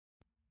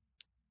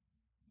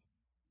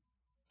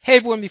Hey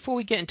everyone, before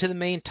we get into the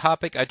main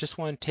topic, I just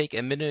want to take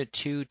a minute or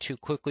two to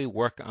quickly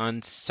work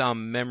on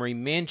some memory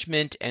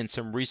management and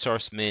some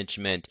resource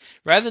management.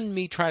 Rather than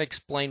me trying to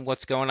explain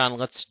what's going on,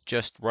 let's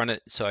just run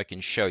it so I can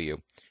show you.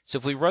 So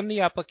if we run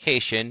the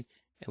application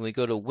and we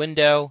go to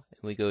Window,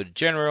 and we go to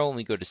General, and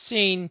we go to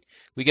Scene,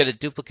 we get a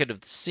duplicate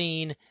of the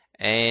scene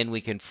and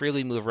we can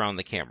freely move around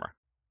the camera.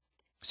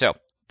 So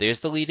there's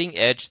the leading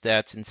edge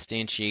that's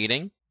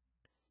instantiating,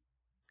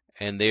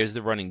 and there's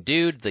the running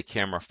dude, the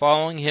camera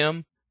following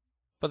him.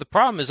 But the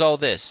problem is all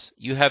this.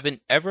 You have an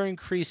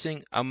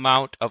ever-increasing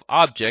amount of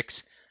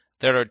objects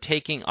that are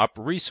taking up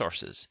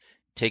resources,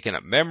 taking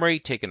up memory,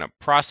 taking up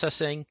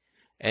processing,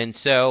 and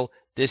so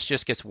this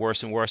just gets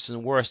worse and worse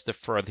and worse the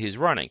further he's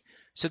running.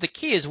 So the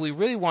key is we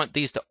really want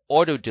these to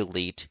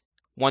auto-delete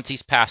once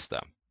he's past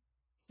them.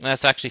 And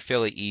that's actually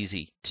fairly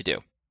easy to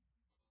do.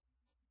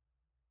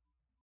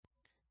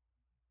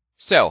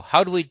 So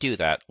how do we do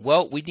that?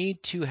 Well, we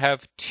need to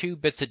have two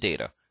bits of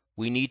data.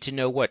 We need to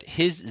know what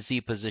his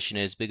z position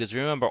is because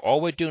remember,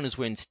 all we're doing is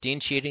we're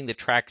instantiating the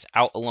tracks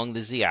out along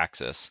the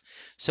z-axis.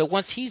 So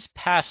once he's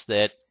past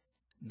that,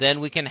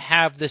 then we can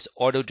have this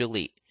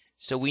auto-delete.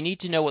 So we need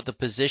to know what the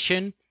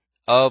position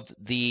of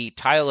the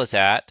tile is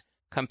at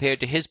compared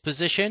to his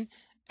position,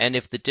 and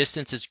if the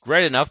distance is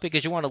great enough,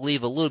 because you want to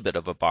leave a little bit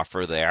of a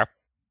buffer there,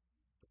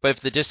 but if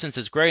the distance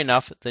is great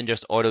enough, then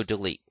just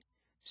auto-delete.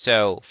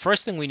 So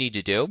first thing we need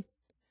to do,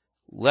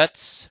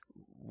 let's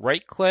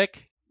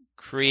right-click,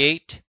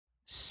 create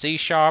C#,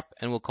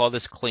 and we'll call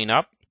this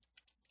cleanup.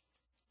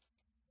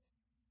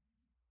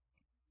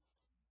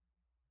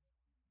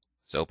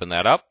 Let's open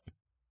that up.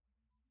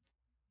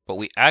 But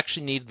we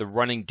actually need the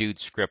running dude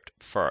script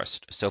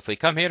first. So if we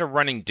come here to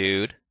running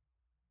dude,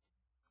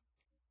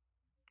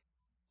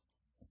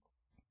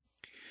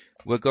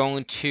 we're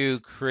going to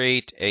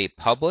create a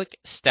public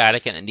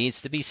static, and it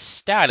needs to be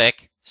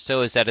static so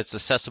as that it's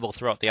accessible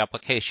throughout the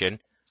application.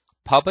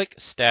 Public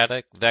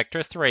static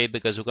vector3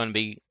 because we're going to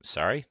be,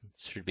 sorry, it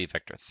should be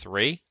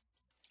vector3.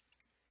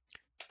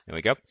 There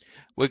we go.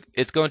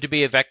 It's going to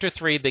be a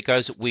vector3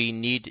 because we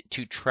need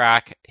to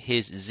track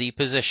his z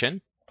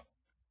position.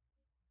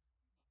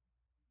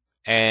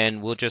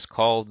 And we'll just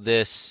call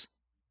this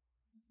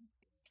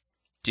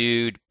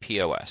dude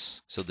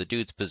POS, so the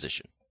dude's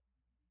position.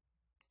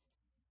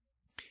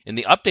 In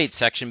the update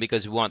section,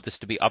 because we want this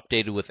to be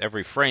updated with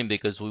every frame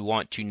because we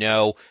want to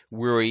know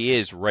where he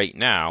is right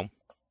now.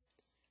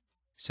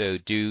 So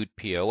dude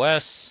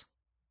POS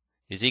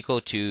is equal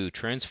to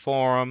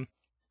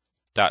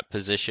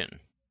transform.position.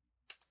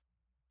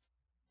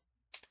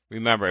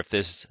 Remember, if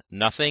there's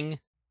nothing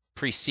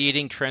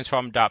preceding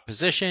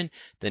transform.position,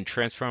 then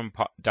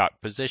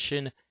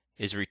transform.position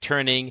is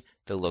returning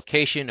the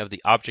location of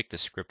the object the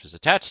script is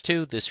attached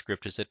to. This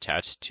script is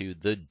attached to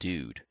the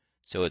dude,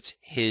 so it's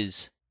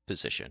his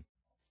position.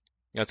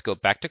 Now let's go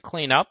back to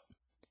cleanup.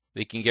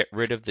 We can get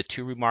rid of the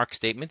two remark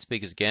statements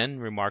because, again,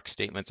 remark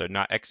statements are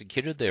not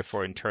executed. They're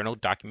for internal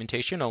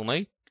documentation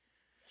only.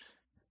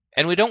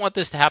 And we don't want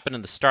this to happen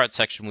in the start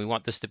section. We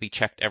want this to be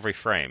checked every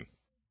frame.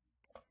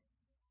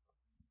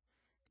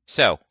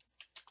 So,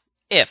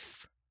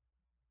 if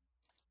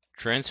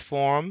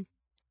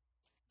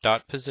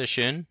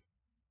transform.position,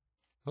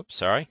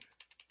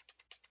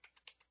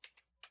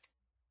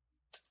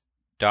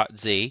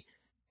 .z,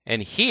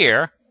 and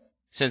here,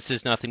 since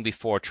there's nothing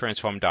before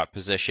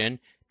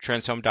transform.position,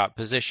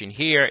 transform.position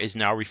here is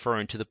now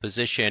referring to the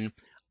position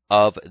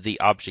of the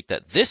object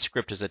that this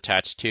script is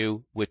attached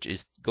to, which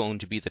is going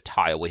to be the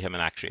tile. We haven't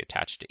actually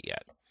attached it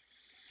yet.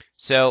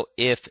 So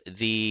if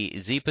the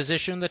z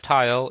position of the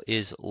tile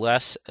is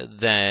less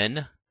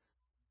than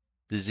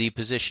the z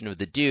position of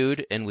the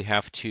dude, and we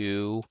have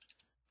to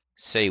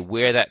say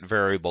where that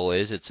variable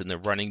is, it's in the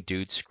running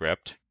dude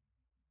script.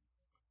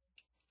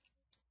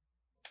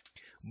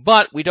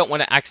 But we don't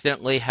want to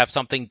accidentally have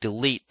something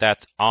delete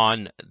that's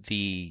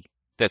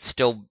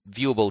still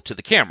viewable to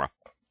the camera.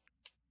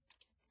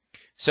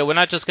 So we're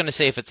not just going to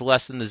say if it's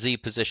less than the z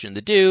position of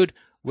the dude,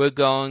 we're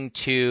going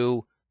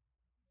to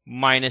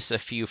minus a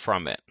few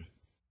from it.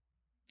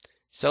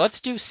 So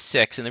let's do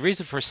 6, and the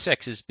reason for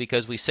 6 is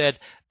because we said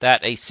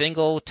that a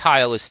single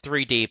tile is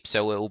 3 deep,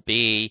 so it will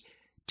be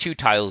 2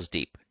 tiles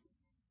deep.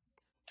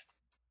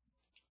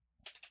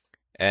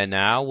 And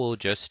now we'll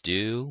just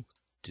do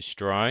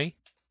destroy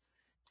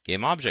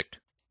game object.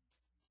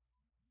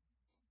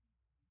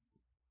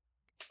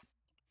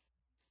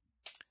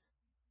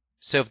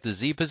 So if the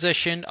z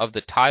position of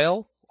the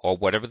tile, or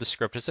whatever the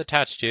script is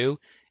attached to,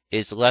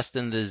 is less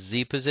than the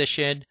z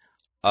position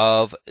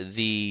of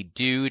the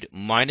dude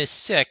minus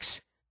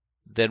 6,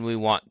 then we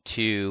want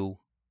to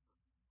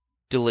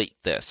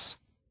delete this.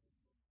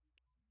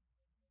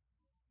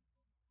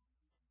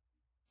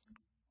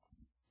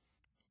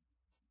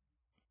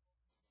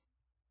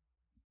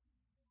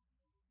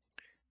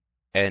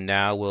 And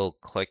now we'll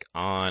click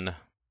on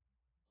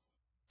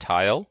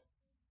tile,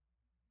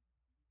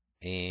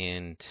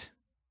 and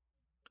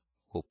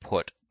we'll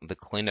put the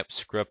cleanup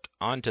script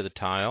onto the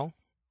tile.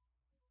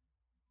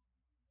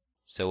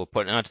 So we'll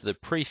put it onto the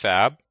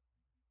prefab,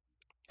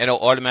 And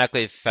it'll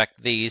automatically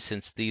affect these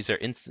since these are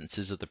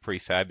instances of the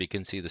prefab. You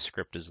can see the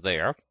script is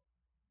there.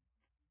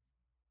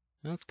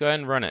 Let's go ahead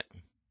and run it.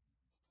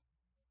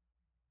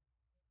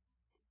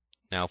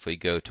 Now if we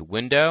go to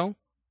Window,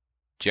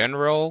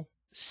 General,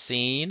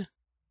 Scene,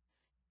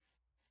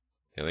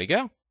 there we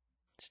go.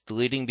 It's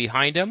deleting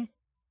behind him.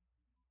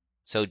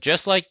 So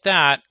just like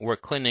that, we're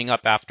cleaning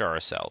up after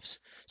ourselves.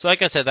 So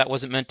like I said, that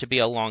wasn't meant to be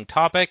a long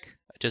topic.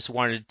 I just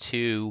wanted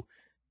to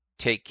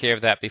take care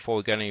of that before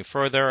we got any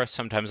further.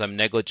 Sometimes I'm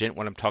negligent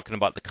when I'm talking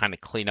about the kind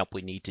of cleanup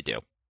we need to do.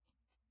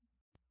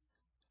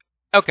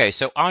 Okay,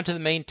 so on to the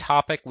main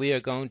topic. We are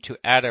going to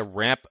add a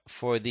ramp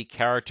for the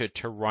character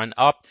to run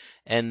up,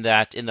 and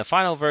that in the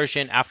final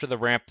version, after the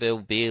ramp, there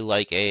will be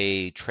like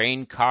a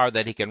train car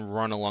that he can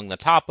run along the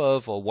top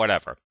of or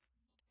whatever.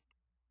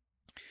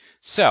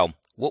 So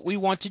what we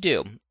want to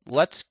do,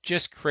 let's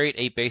just create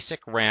a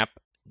basic ramp,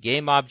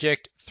 game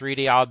object,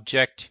 3D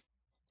object,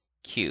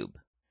 cube.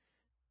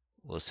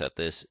 We'll set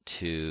this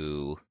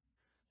to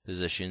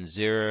position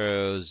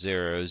 0,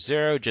 0,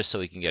 0, just so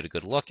we can get a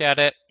good look at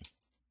it.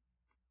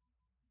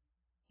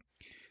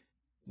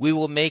 We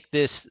will make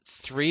this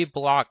 3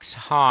 blocks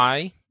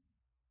high.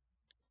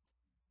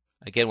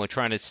 Again, we're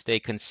trying to stay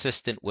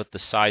consistent with the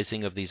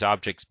sizing of these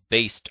objects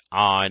based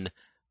on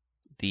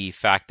the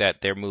fact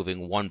that they're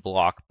moving 1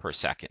 block per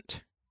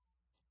second.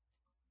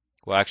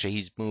 Well, actually,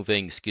 he's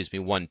moving,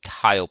 1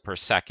 tile per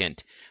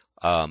second,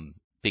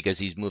 because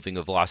he's moving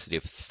a velocity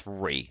of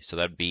 3. So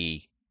that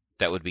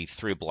would be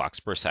 3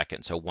 blocks per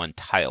second. So 1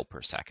 tile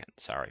per second.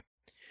 Sorry.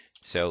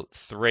 So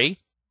 3,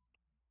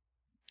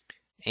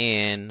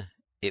 and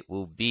it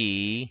will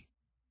be.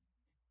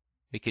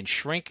 We can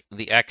shrink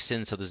the X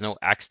in so there's no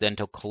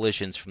accidental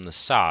collisions from the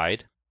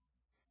side.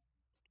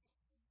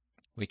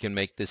 We can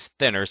make this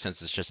thinner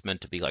since it's just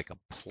meant to be like a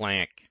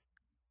plank.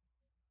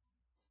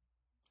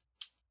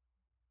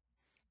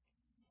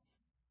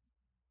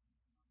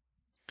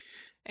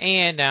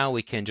 And now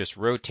we can just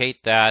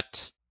rotate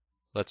that.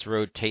 Let's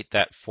rotate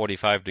that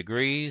 45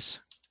 degrees.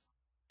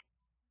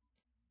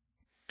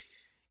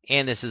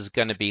 And this is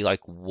going to be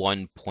like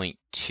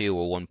 1.2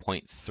 or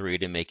 1.3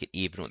 to make it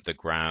even with the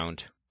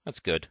ground. That's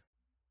good.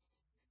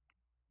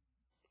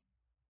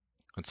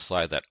 Let's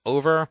slide that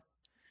over.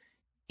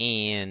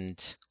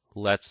 And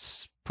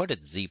let's put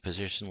it Z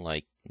position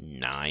like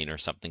 9 or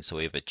something so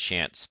we have a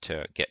chance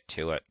to get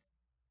to it.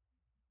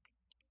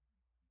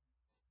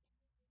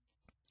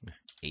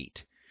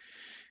 8.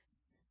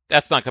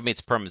 That's not going to be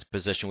its permanent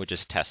position. We're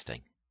just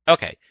testing.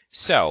 Okay,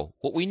 so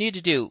what we need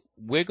to do,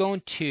 we're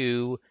going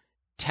to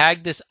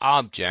tag this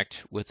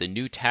object with a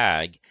new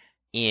tag.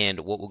 And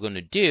what we're going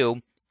to do,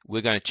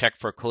 we're going to check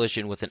for a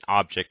collision with an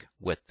object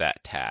with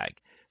that tag.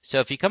 So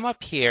if you come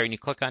up here and you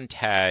click on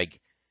tag,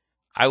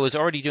 I was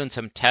already doing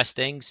some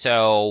testing,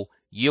 so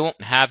you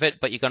won't have it,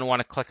 but you're going to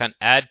want to click on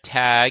add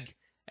tag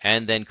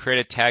and then create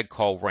a tag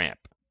called ramp.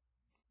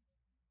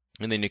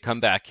 And then you come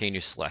back here and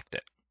you select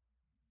it.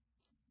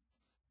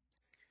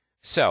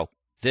 So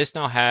this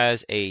now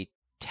has a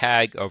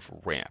tag of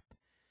ramp.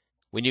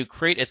 When you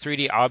create a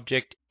 3D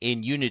object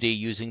in Unity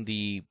using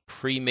the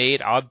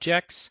pre-made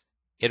objects,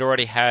 it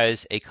already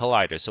has a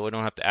collider. So we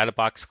don't have to add a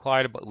box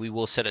collider, but we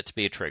will set it to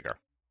be a trigger.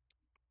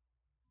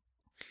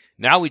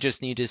 Now we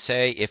just need to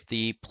say if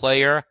the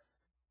player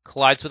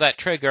collides with that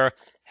trigger,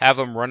 have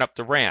them run up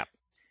the ramp.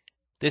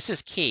 This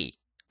is key.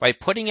 By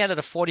putting it at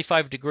a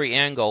 45-degree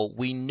angle,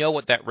 we know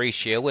what that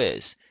ratio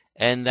is.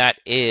 And that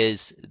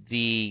is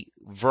the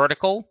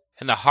vertical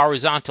and the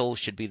horizontal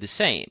should be the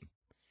same.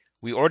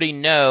 We already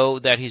know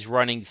that he's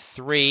running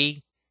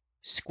 3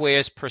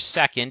 squares per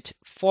second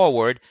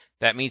forward.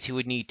 That means he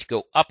would need to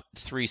go up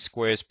 3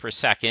 squares per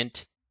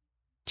second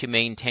to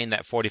maintain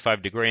that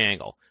 45-degree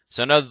angle.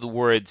 So in other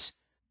words,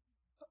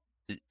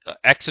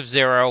 X of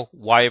 0,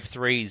 Y of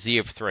 3, Z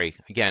of 3.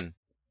 Again,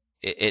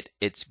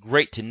 it's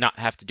great to not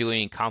have to do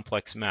any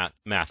complex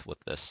math with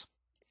this.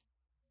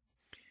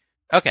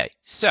 Okay,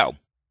 so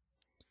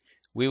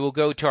we will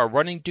go to our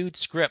running dude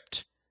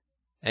script,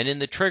 and in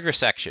the trigger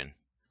section,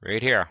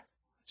 right here,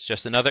 it's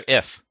just another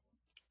if.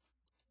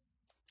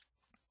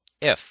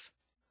 If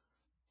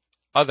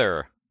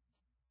other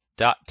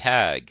dot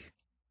tag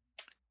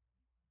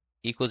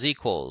equals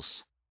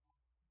equals,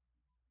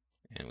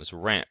 and it was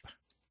ramp.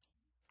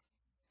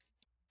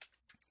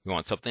 We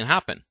want something to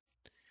happen.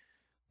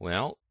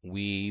 Well,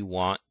 we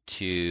want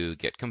to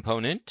get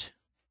component,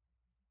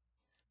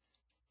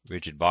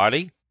 rigid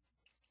body,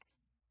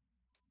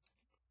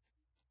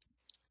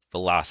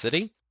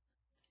 velocity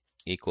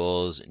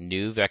equals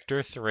new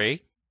vector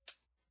 3.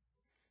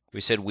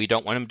 We said we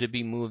don't want him to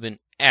be moving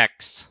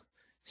X,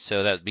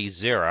 so that would be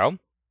 0.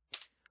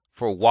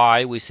 For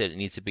Y, we said it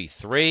needs to be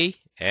 3,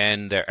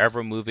 and they're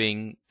ever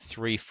moving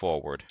 3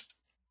 forward.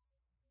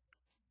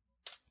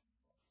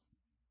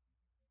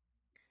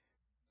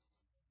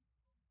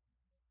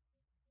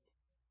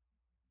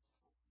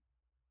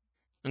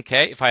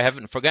 Okay, if I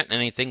haven't forgotten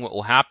anything, what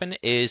will happen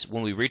is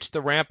when we reach the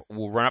ramp,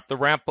 we'll run up the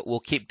ramp, but we'll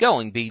keep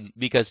going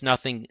because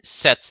nothing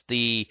sets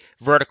the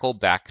vertical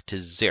back to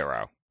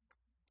 0.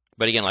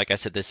 But again, like I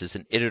said, this is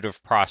an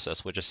iterative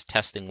process. We're just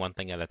testing one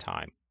thing at a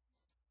time.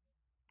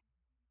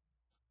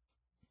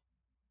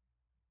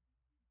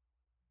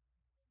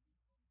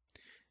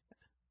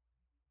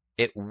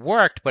 It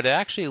worked, but it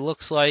actually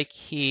looks like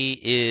he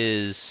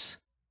is...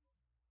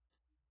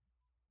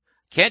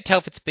 Can't tell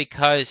if it's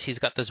because he's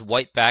got this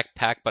white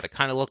backpack, but it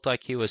kind of looked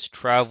like he was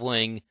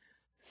traveling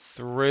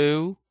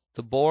through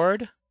the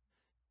board,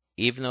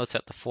 even though it's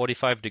at the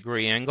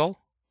 45-degree angle.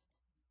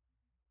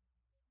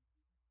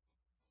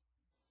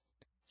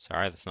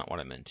 Sorry, that's not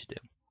what I meant to do.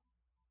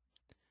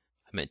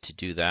 I meant to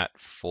do that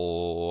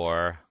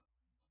for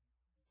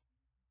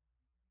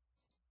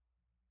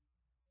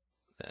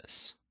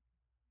this.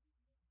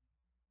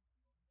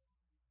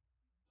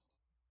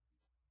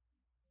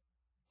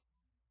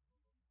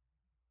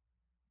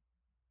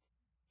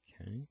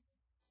 Okay.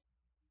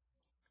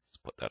 Let's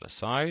put that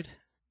aside.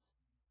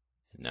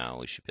 Now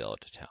we should be able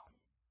to tell.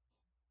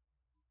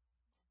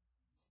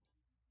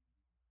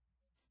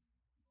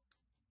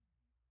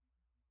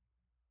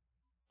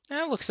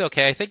 That looks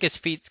okay. I think his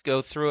feet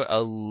go through it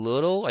a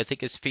little. I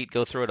think his feet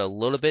go through it a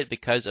little bit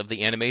because of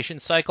the animation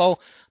cycle,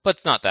 but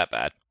it's not that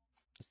bad.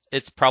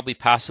 It's probably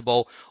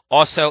passable.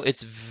 Also,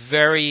 it's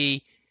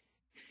very...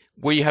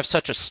 where you have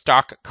such a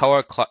stark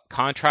color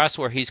contrast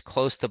where he's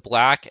close to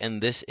black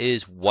and this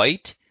is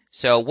white.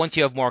 So once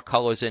you have more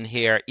colors in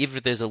here, even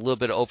if there's a little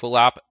bit of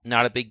overlap,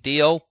 not a big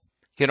deal.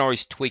 You can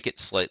always tweak it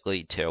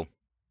slightly too.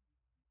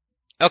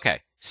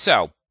 Okay,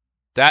 so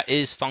that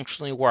is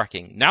functionally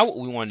working. Now what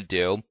we want to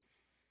do,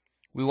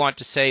 we want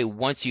to say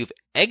once you've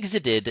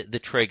exited the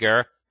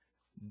trigger,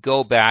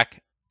 go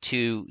back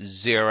to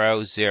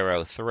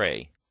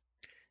 003.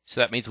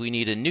 So that means we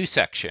need a new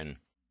section.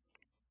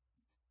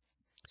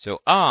 So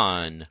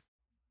on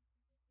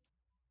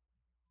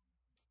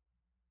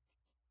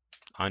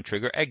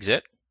trigger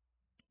exit,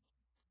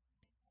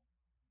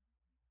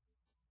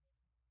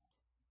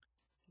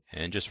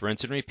 and just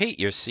rinse and repeat.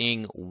 You're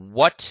seeing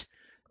what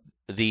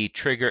the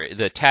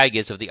tag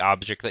is of the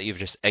object that you've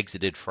just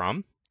exited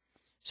from.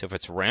 So if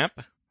it's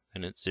ramp,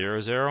 then it's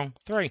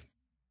 003.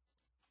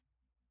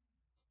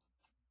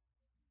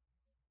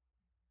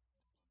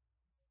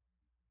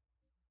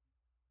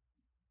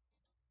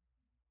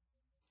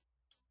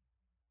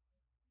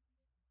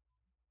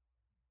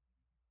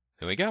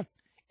 There we go.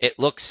 It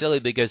looks silly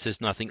because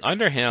there's nothing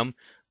under him,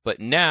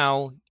 but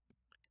now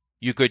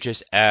you could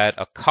just add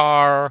a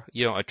car,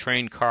 a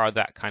train car,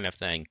 that kind of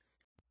thing.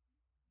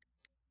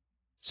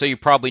 So you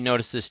probably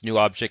noticed this new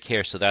object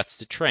here. So that's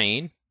the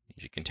train,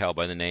 as you can tell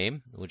by the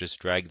name. We'll just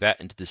drag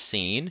that into the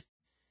scene.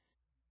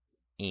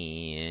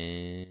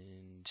 And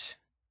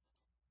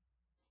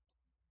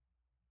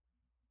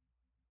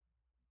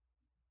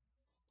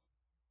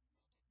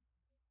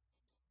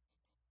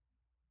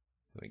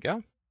there we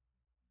go.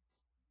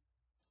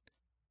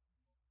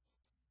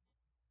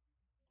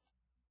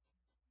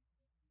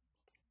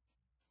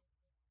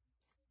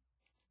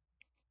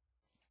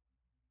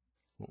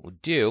 What we'll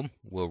do,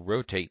 we'll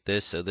rotate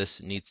this. So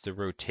this needs to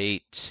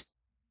rotate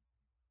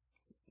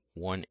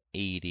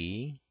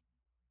 180.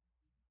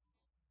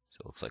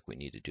 So it looks like we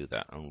need to do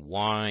that on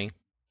Y.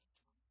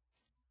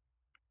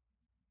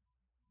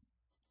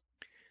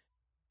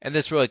 And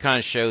this really kind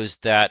of shows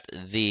that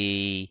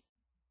the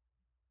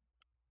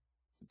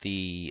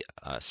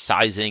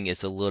sizing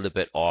is a little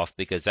bit off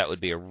because that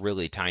would be a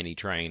really tiny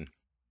train.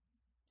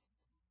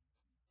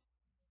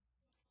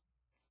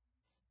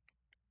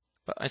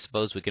 But I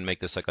suppose we can make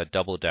this like a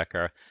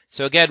double-decker.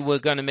 So again, we're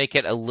going to make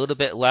it a little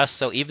bit less.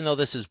 So even though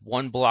this is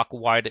 1 block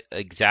wide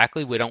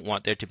exactly, we don't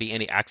want there to be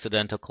any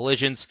accidental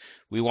collisions.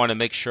 We want to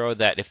make sure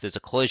that if there's a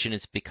collision,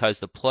 it's because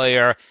the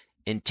player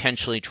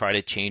intentionally tried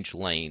to change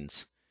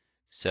lanes.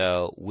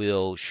 So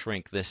we'll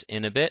shrink this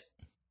in a bit.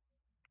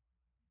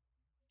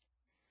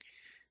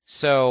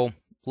 So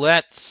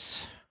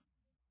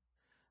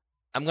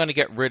I'm going to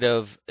get rid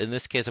of, in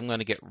this case, I'm going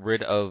to get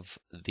rid of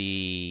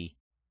the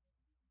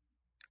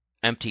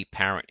empty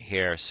parent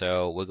here.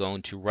 So we're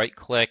going to right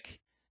click,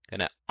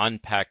 going to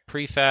unpack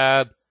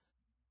prefab.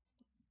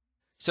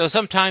 So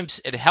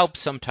sometimes it helps,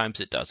 sometimes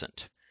it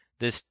doesn't.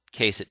 This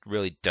case, it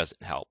really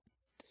doesn't help.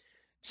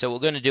 So what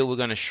we're going to do, we're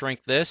going to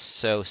shrink this.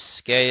 So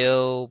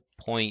scale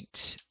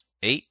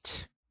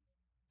 0.8,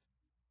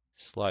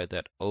 slide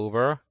that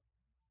over.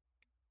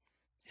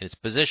 And its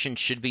position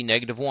should be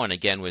 -1.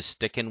 Again, we're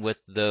sticking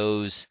with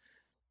those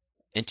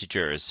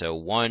integers. So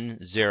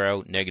 1,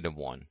 0,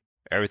 -1.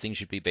 Everything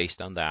should be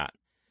based on that.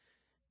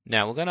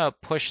 Now we're going to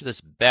push this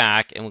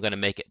back and we're going to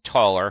make it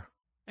taller.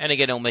 And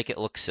again, it'll make it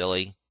look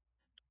silly.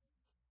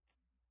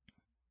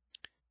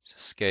 So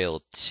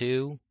scale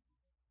 2.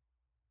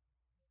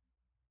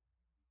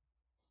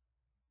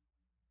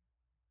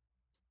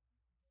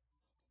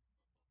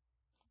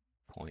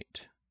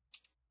 Point.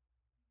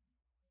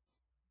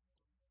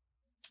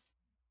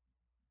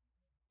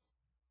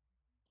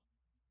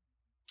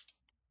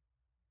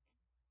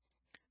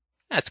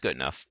 That's good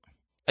enough.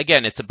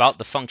 Again, it's about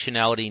the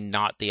functionality,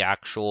 not the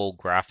actual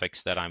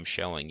graphics that I'm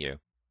showing you.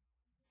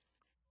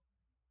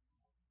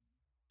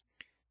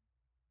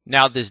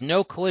 Now, there's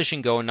no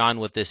collision going on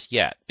with this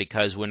yet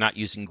because we're not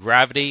using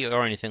gravity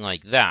or anything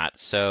like that.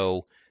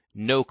 So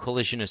no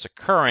collision is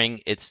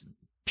occurring. It's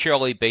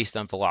purely based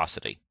on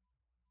velocity.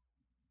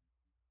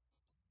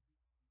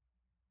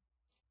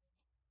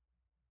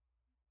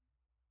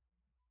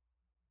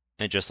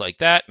 And just like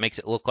that, makes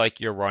it look like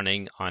you're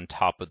running on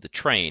top of the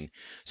train.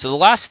 So the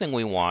last thing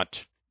we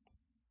want,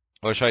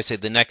 or should I say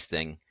the next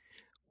thing,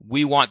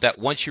 we want that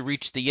once you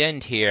reach the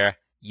end here,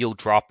 you'll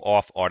drop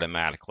off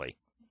automatically.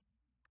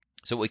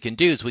 So what we can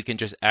do is we can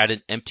just add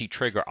an empty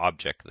trigger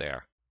object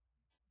there.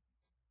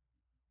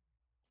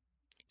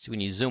 So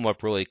when you zoom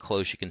up really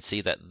close, you can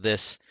see that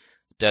this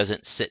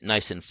doesn't sit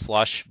nice and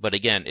flush. But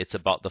again, it's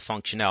about the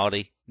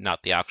functionality,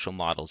 not the actual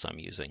models I'm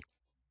using.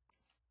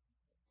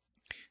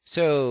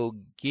 So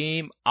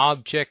game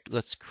object,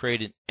 let's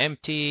create an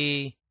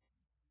empty.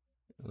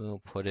 We'll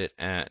put it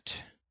at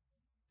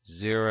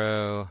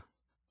 0,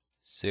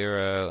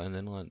 0, and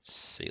then let's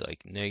see,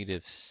 like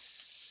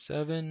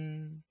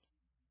 -7.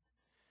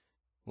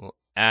 We'll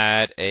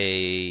add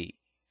a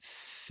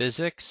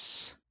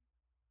physics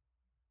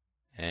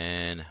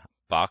and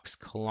box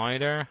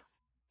collider.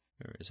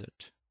 Where is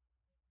it?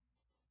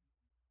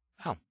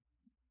 Oh,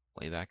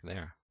 way back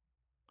there.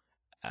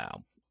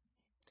 Ow.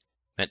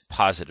 Meant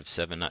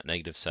 +7, not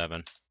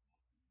 -7.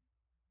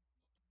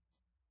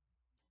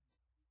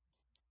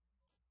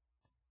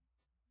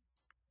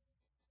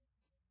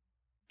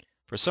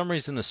 For some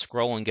reason, the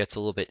scrolling gets a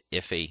little bit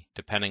iffy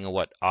depending on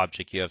what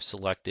object you have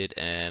selected,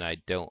 and I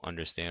don't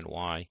understand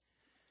why.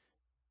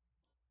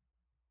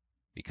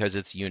 Because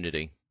it's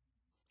Unity.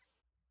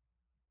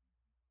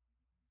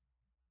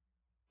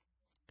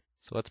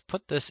 So let's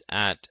put this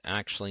at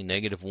actually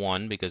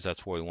 -1 because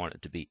that's where we want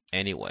it to be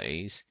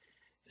anyways.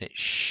 It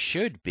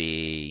should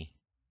be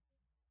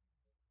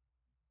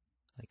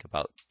like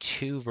about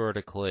 2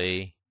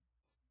 vertically.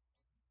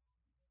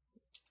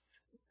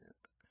 There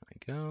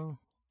we go.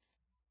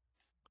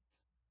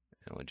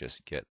 And we'll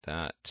just get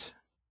that.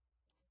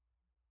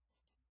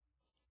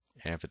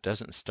 And if it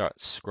doesn't start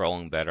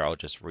scrolling better, I'll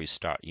just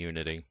restart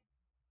Unity.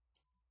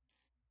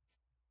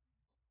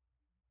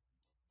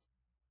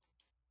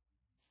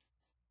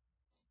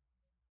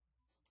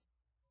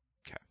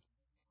 Okay.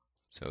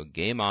 So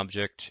game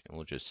object, and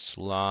we'll just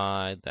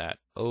slide that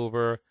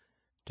over.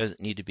 Doesn't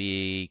need to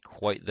be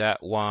quite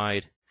that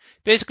wide.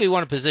 Basically, we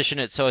want to position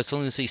it so as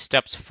soon as he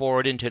steps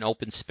forward into an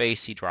open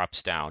space, he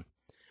drops down.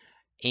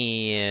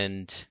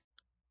 And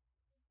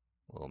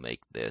we'll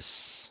make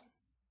this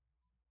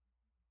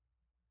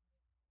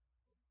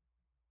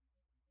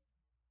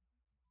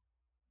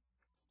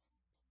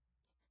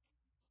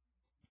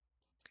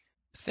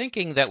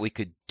thinking that we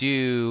could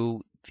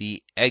do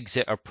the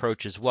exit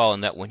approach as well,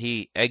 and that when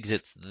he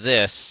exits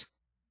this,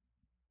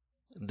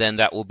 then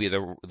that will be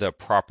the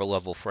proper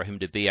level for him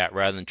to be at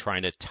rather than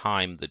trying to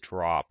time the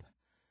drop.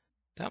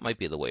 That might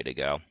be the way to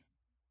go.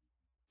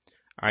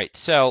 All right,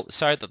 so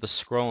sorry that the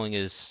scrolling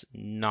is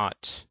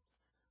not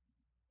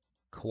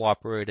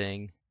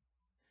cooperating.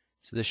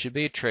 So this should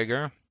be a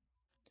trigger.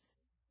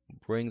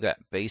 Bring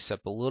that base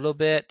up a little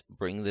bit,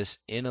 bring this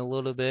in a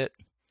little bit.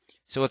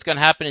 So what's going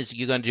to happen is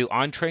you're going to do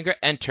on trigger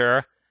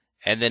enter,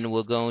 and then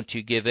we're going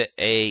to give it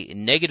a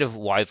negative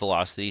y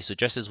velocity. So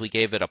just as we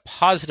gave it a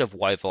positive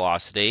y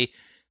velocity,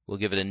 we'll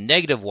give it a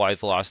negative y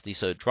velocity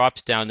so it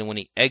drops down, and when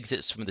he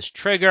exits from this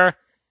trigger,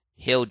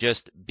 he'll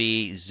just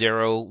be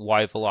 0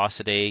 y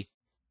velocity.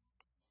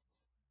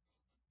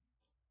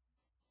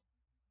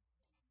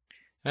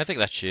 And I think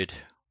that should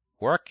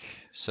work.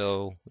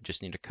 So we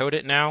just need to code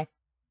it now.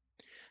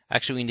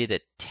 Actually, we need to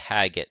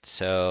tag it.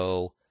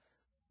 So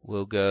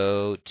we'll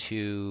go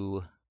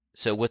to,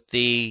 so with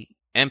the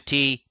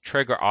empty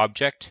trigger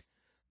object,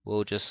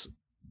 we'll just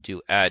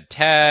do add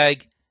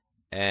tag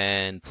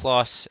and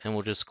plus, and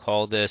we'll just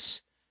call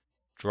this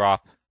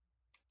drop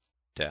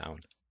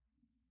down.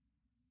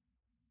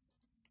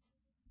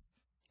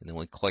 And then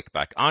we click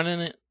back on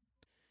it,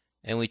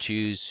 and we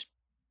choose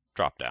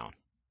drop down.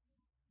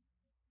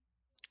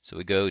 So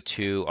we go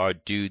to our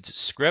dude's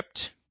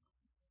script.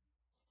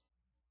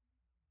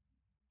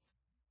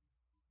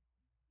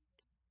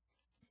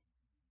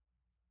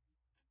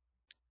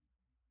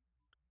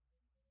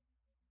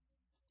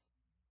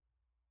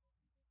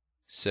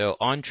 So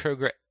on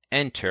trigger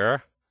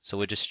enter, so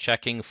we're just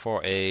checking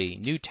for a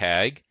new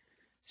tag.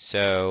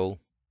 So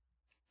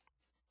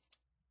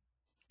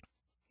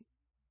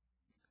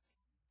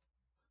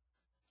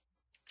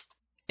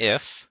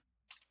if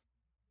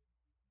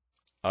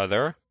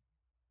other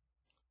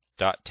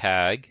dot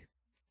tag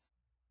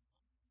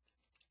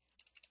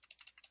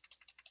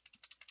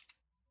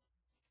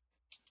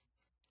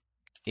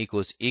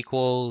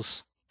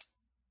equals,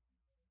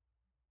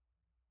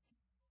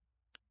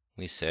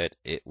 we said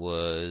it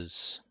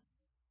was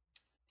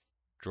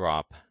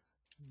drop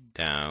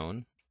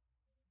down.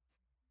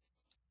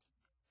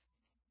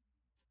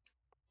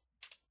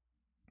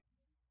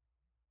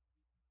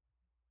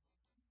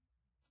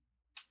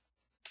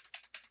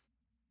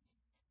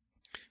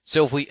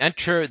 So if we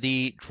enter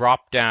the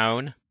drop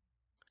down,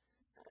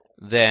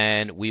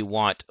 then we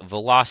want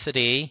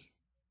velocity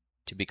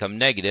to become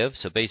negative,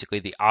 so basically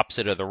the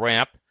opposite of the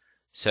ramp.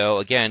 So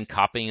again,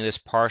 copying this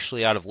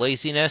partially out of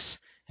laziness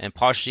and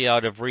partially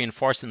out of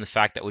reinforcing the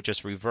fact that we're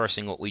just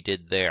reversing what we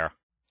did there.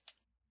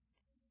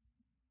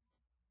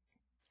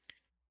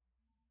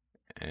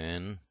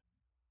 And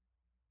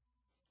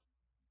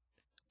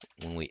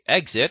when we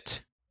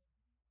exit,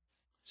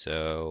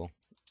 so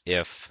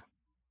if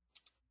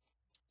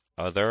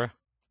other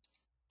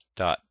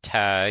dot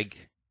tag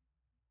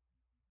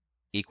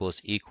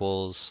equals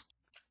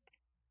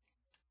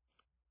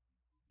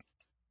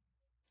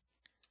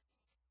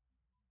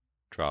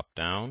drop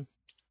down,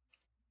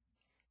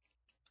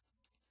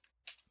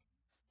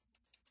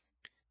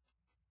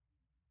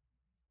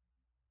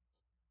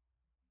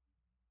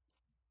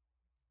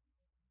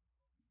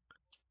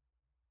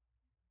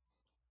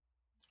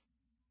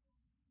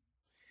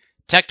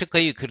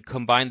 technically you could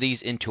combine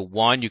these into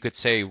one. You could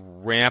say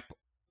ramp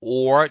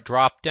or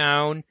drop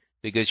down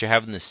because you're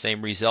having the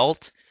same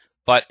result.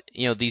 But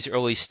these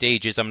early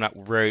stages, I'm not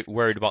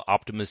worried about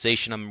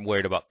optimization. I'm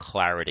worried about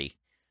clarity,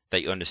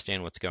 that you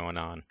understand what's going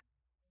on.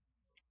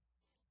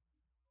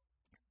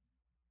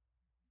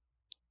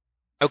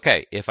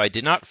 Okay, if I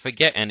did not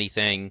forget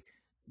anything,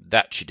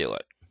 that should do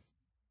it.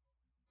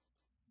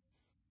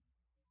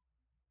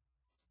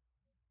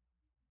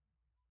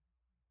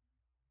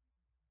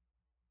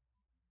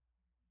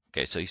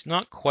 Okay, so he's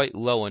not quite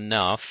low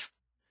enough.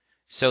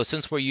 So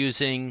since we're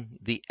using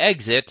the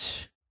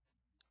exit,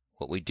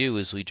 what we do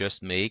is we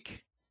just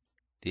make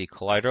the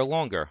collider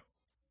longer.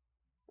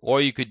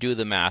 Or you could do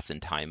the math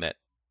and time it.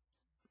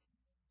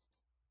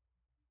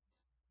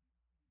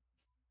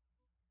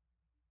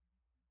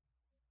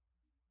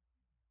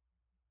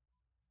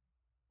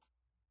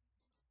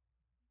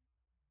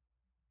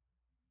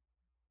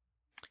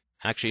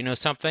 Actually, you know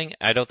something?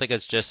 I don't think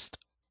it's just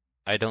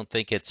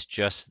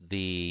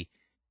the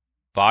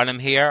bottom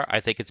here. I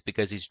think it's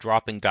because he's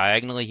dropping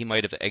diagonally. He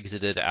might have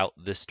exited out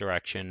this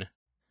direction.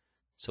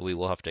 So we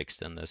will have to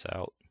extend this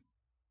out.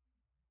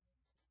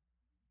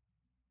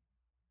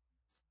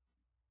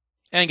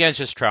 And again, it's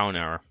just trial and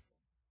error.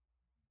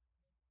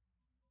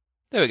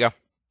 There we go.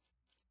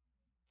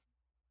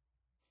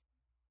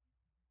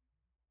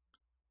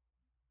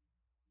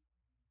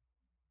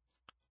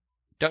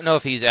 Don't know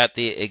if he's at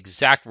the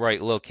exact right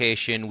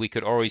location. We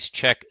could always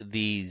check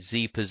the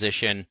Z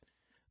position,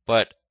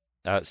 but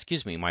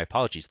excuse me, my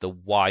apologies. The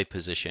Y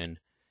position,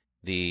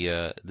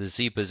 the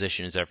Z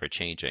position is ever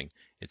changing.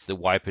 It's the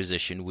Y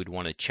position we'd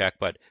want to check,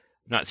 but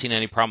I'm not seeing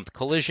any problem with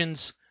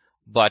collisions.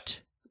 But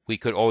we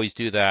could always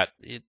do that.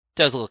 It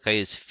does look like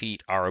his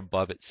feet are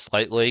above it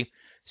slightly.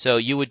 So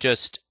you would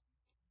just,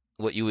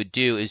 what you would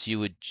do is you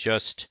would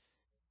just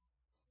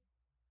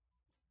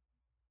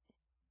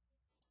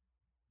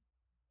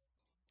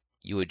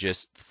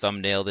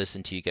thumbnail this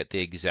until you get the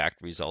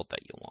exact result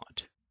that you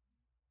want.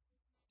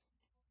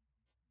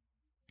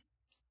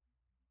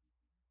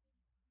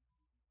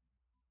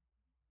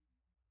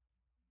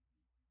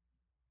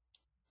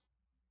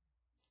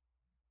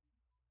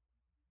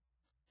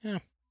 Yeah.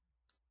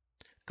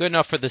 Good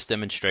enough for this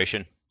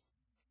demonstration.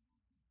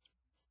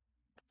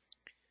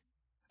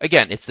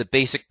 Again, it's the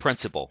basic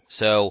principle.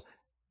 So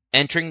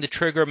entering the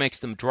trigger makes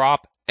them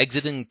drop,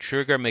 exiting the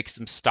trigger makes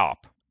them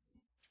stop.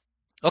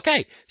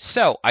 Okay,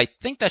 so I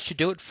think that should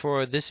do it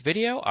for this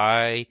video.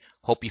 I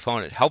hope you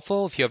found it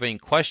helpful. If you have any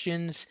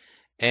questions,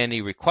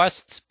 any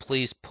requests,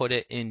 please put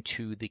it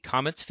into the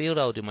comments field.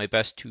 I'll do my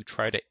best to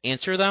try to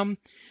answer them.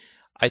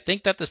 I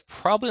think that there's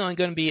probably only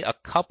going to be a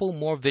couple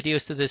more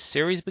videos to this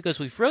series because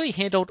we've really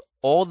handled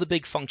all the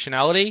big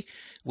functionality.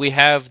 We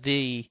have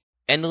the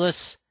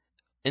endless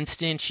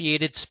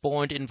instantiated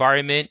spawned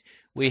environment.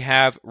 We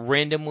have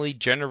randomly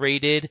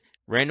generated,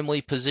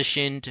 randomly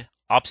positioned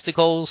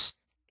obstacles,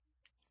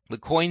 the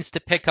coins to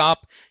pick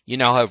up. You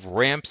now have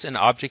ramps and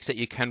objects that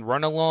you can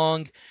run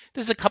along.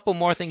 There's a couple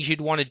more things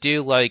you'd want to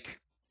do, like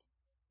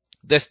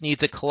this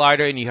needs a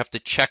collider and you have to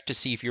check to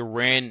see if you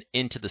ran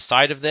into the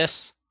side of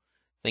this.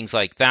 Things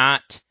like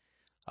that.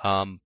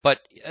 But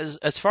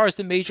as far as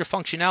the major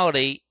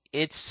functionality,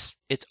 it's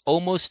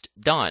almost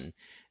done.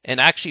 And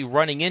actually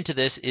running into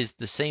this is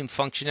the same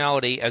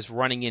functionality as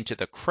running into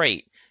the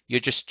crate.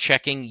 You're just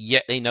checking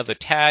yet another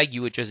tag.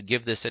 You would just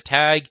give this a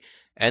tag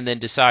and then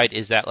decide,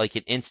 is that like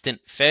an instant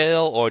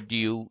fail, or do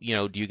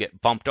you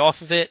get bumped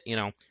off of it?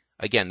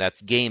 Again,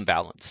 that's game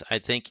balance. I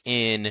think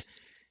in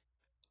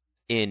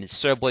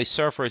Subway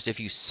Surfers, if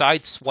you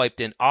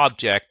sideswiped an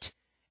object,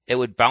 it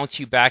would bounce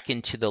you back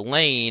into the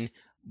lane,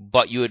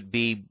 but you would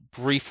be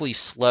briefly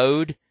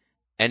slowed.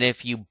 And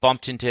if you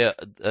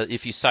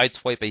if you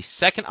sideswipe a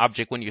second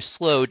object when you're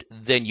slowed,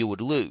 then you would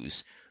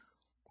lose.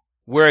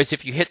 Whereas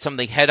if you hit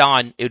something head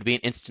on, it would be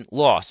an instant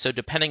loss. So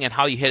depending on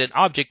how you hit an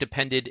object,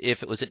 depended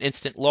if it was an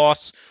instant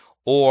loss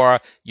or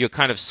you're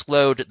kind of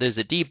slowed, there's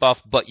a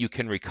debuff, but you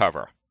can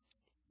recover.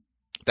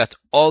 That's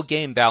all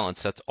game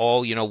balance. That's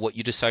all, what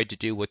you decide to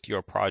do with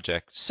your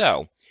project.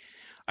 So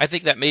I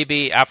think that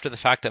maybe after the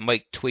fact I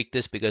might tweak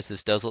this because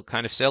this does look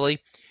kind of silly.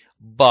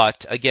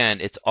 But again,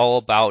 it's all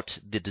about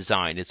the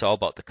design. It's all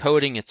about the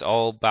coding. It's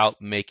all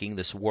about making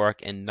this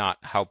work and not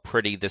how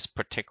pretty this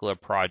particular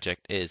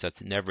project is.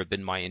 That's never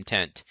been my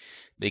intent.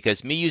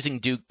 Because me using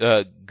good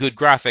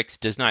graphics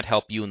does not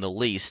help you in the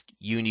least.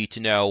 You need to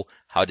know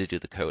how to do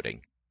the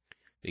coding.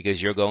 Because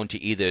you're going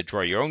to either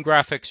draw your own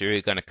graphics, or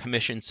you're going to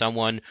commission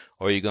someone,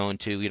 or you're going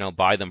to,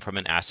 buy them from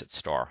an asset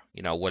store.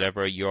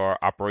 Whatever your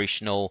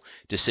operational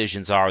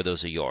decisions are,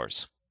 those are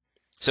yours.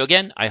 So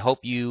again, I hope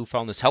you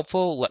found this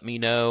helpful. Let me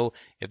know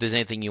if there's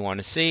anything you want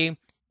to see,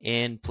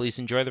 and please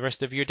enjoy the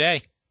rest of your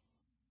day.